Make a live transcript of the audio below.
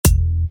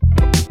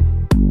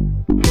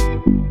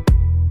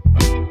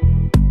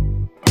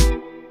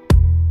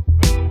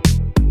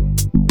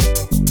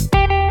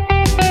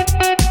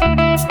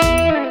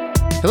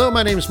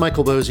my name is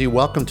Michael Bosey.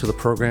 Welcome to the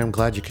program.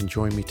 Glad you can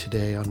join me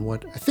today on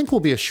what I think will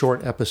be a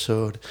short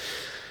episode.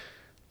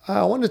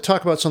 I wanted to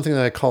talk about something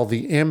that I call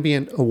the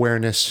Ambient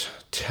Awareness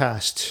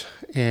Test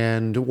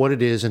and what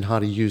it is and how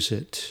to use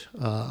it.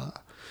 I've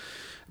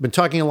been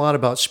talking a lot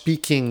about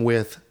speaking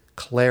with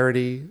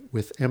clarity,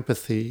 with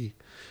empathy,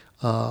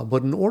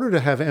 but in order to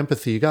have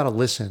empathy, you got to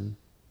listen.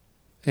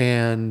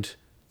 And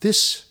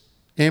this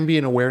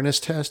Ambient Awareness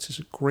Test is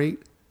a great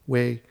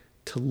way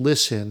to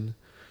listen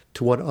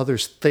to what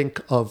others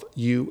think of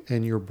you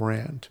and your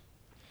brand.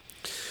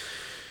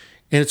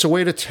 And it's a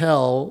way to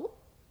tell,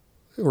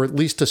 or at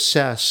least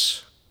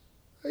assess,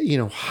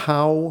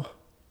 how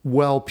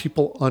well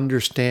people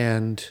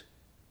understand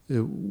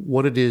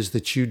what it is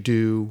that you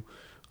do,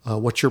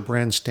 what your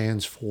brand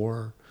stands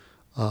for,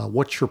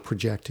 what you're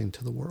projecting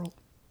to the world.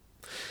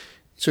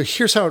 So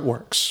here's how it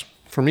works.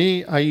 For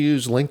me, I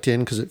use LinkedIn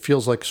because it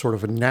feels like sort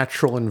of a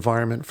natural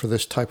environment for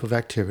this type of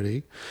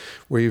activity,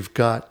 where you've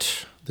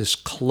got this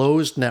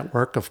closed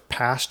network of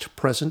past,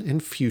 present,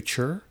 and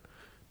future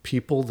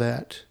people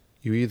that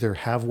you either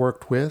have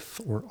worked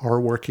with or are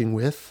working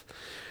with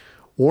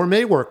or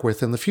may work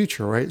with in the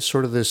future, right?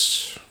 Sort of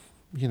this,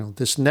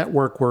 this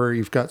network where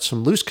you've got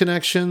some loose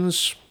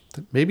connections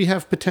that maybe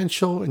have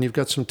potential and you've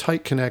got some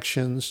tight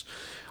connections,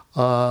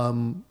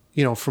 from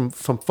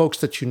folks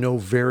that you know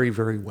very,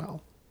 very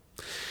well.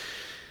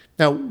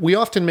 Now, we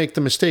often make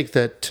the mistake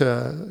that,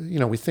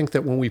 we think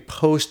that when we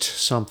post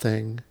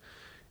something,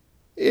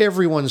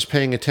 everyone's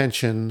paying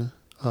attention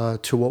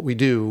to what we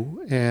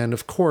do. And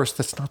of course,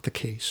 that's not the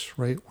case,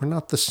 right? We're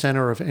not the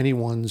center of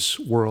anyone's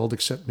world,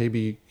 except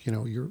maybe,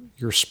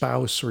 your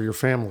spouse or your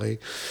family.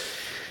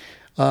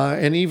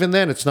 And even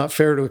then, it's not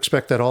fair to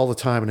expect that all the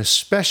time. And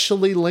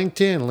especially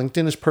LinkedIn.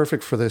 LinkedIn is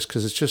perfect for this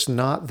because it's just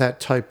not that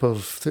type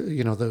of,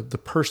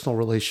 the personal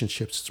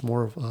relationships. It's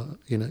more of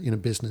in a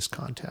business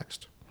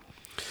context.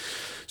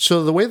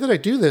 So the way that I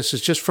do this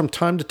is just from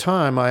time to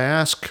time, I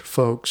ask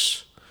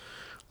folks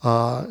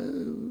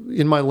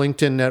in my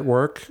LinkedIn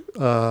network,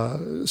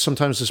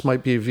 sometimes this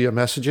might be via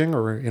messaging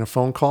or in a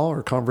phone call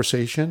or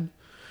conversation,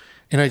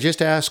 and I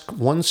just ask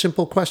one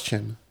simple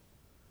question: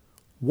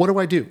 what do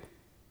I do?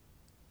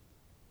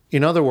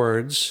 In other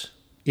words,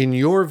 in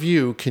your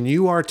view, can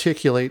you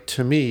articulate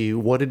to me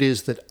what it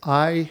is that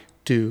I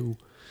do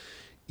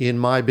in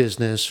my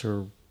business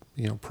or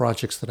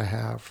projects that I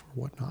have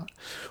or whatnot?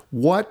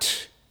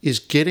 What is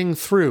getting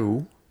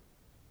through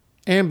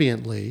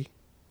ambiently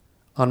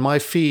on my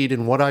feed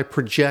and what I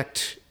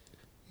project,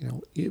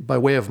 by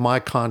way of my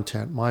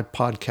content, my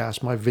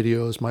podcast, my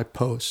videos, my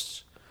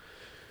posts?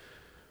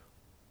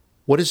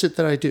 What is it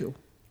that I do?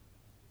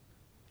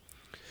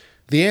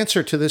 The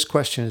answer to this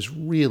question is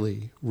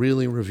really,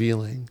 really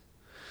revealing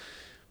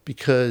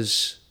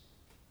because,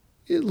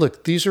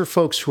 look, these are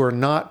folks who are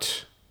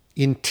not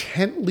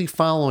intently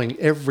following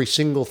every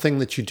single thing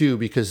that you do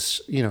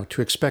because,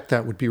 to expect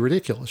that would be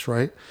ridiculous,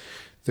 right?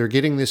 They're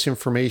getting this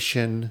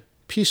information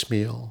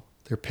piecemeal.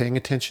 They're paying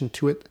attention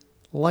to it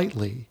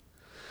lightly.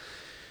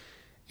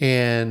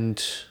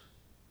 And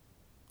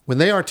when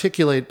they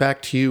articulate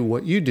back to you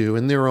what you do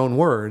in their own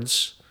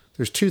words,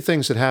 there's two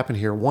things that happen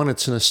here. One,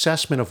 it's an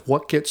assessment of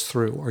what gets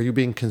through. Are you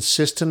being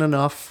consistent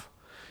enough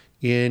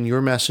in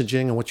your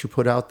messaging and what you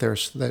put out there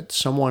so that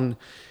someone,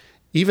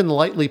 even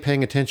lightly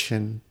paying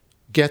attention,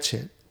 gets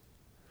it?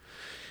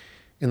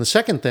 And the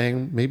second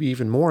thing, maybe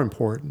even more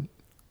important,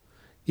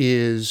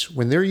 is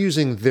when they're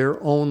using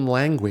their own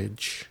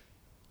language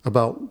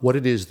about what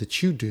it is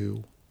that you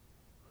do,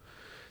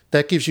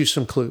 that gives you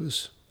some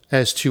clues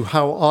as to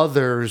how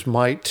others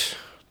might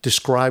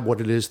describe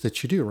what it is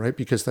that you do, right?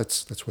 Because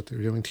that's what they're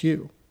doing to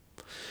you.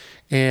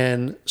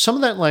 And some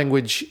of that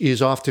language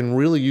is often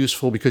really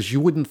useful because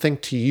you wouldn't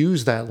think to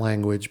use that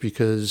language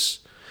because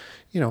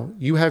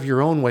you have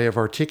your own way of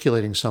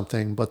articulating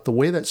something, but the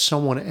way that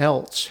someone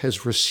else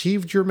has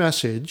received your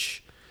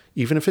message,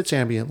 even if it's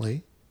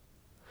ambiently,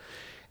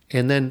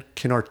 and then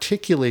can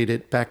articulate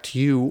it back to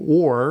you,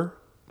 or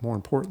more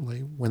importantly,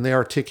 when they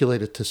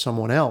articulate it to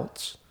someone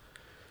else,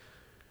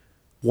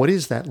 what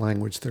is that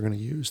language they're going to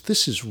use?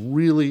 This is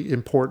really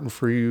important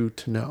for you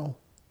to know.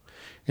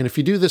 And if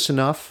you do this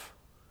enough,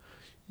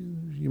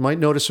 you might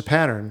notice a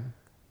pattern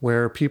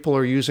where people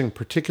are using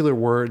particular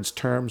words,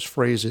 terms,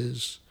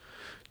 phrases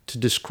to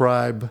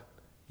describe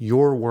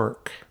your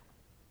work.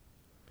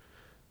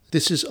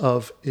 This is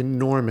of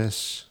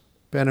enormous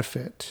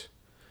benefit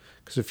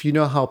because if you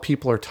know how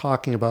people are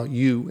talking about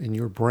you and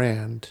your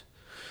brand,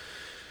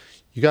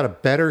 you got a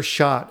better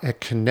shot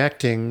at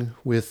connecting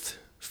with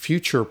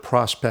future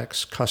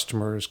prospects,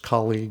 customers,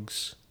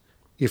 colleagues,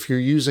 if you're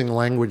using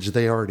language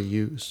they already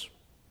use.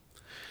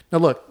 Now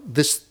look,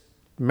 this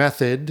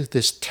method,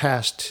 this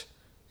test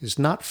is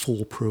not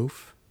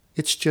foolproof.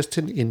 It's just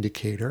an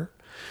indicator.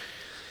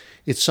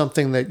 It's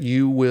something that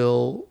you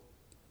will,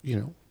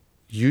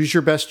 use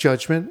your best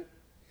judgment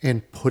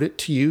and put it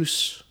to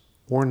use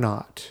or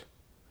not.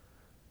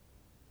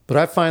 But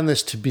I find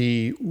this to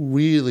be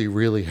really,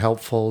 really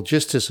helpful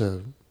just as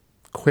a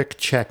quick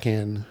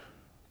check-in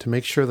to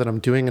make sure that I'm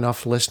doing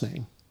enough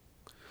listening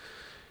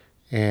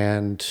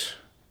and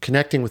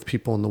connecting with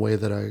people in the way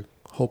that I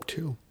hope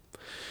to.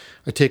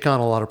 I take on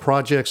a lot of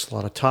projects, a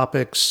lot of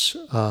topics.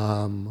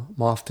 I'm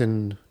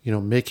often,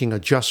 making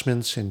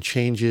adjustments and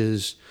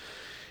changes.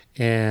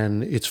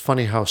 And it's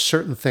funny how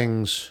certain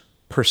things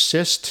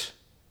persist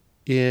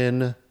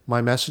in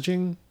my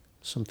messaging,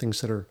 some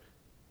things that are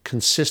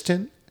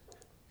consistent,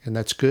 and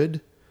that's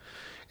good.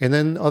 And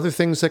then other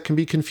things that can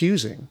be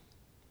confusing.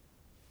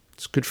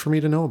 It's good for me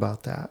to know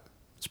about that.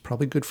 It's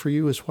probably good for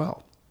you as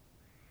well.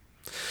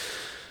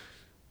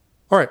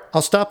 All right,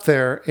 I'll stop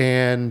there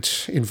and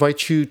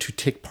invite you to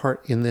take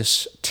part in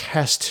this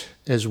test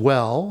as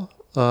well,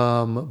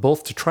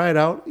 both to try it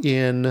out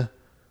in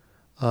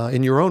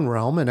your own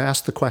realm and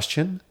ask the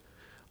question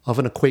of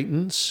an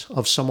acquaintance,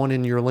 of someone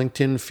in your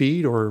LinkedIn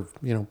feed, or,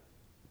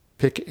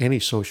 pick any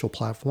social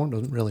platform,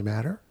 doesn't really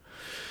matter.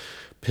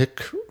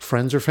 Pick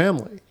friends or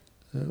family,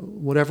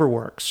 whatever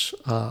works.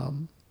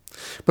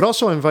 But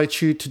also I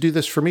invite you to do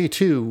this for me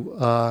too.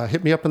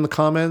 Hit me up in the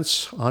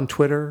comments on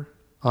Twitter,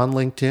 on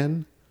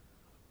LinkedIn.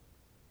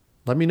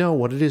 Let me know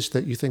what it is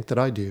that you think that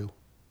I do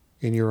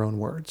in your own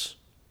words.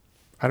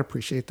 I'd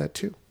appreciate that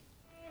too.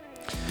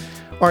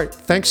 All right.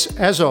 Thanks,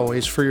 as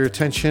always, for your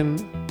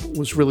attention.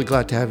 Was really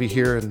glad to have you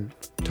here and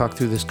talk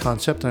through this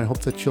concept, and I hope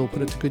that you'll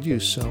put it to good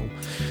use. So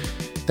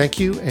thank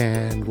you,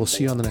 and we'll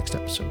see you on the next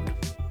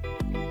episode.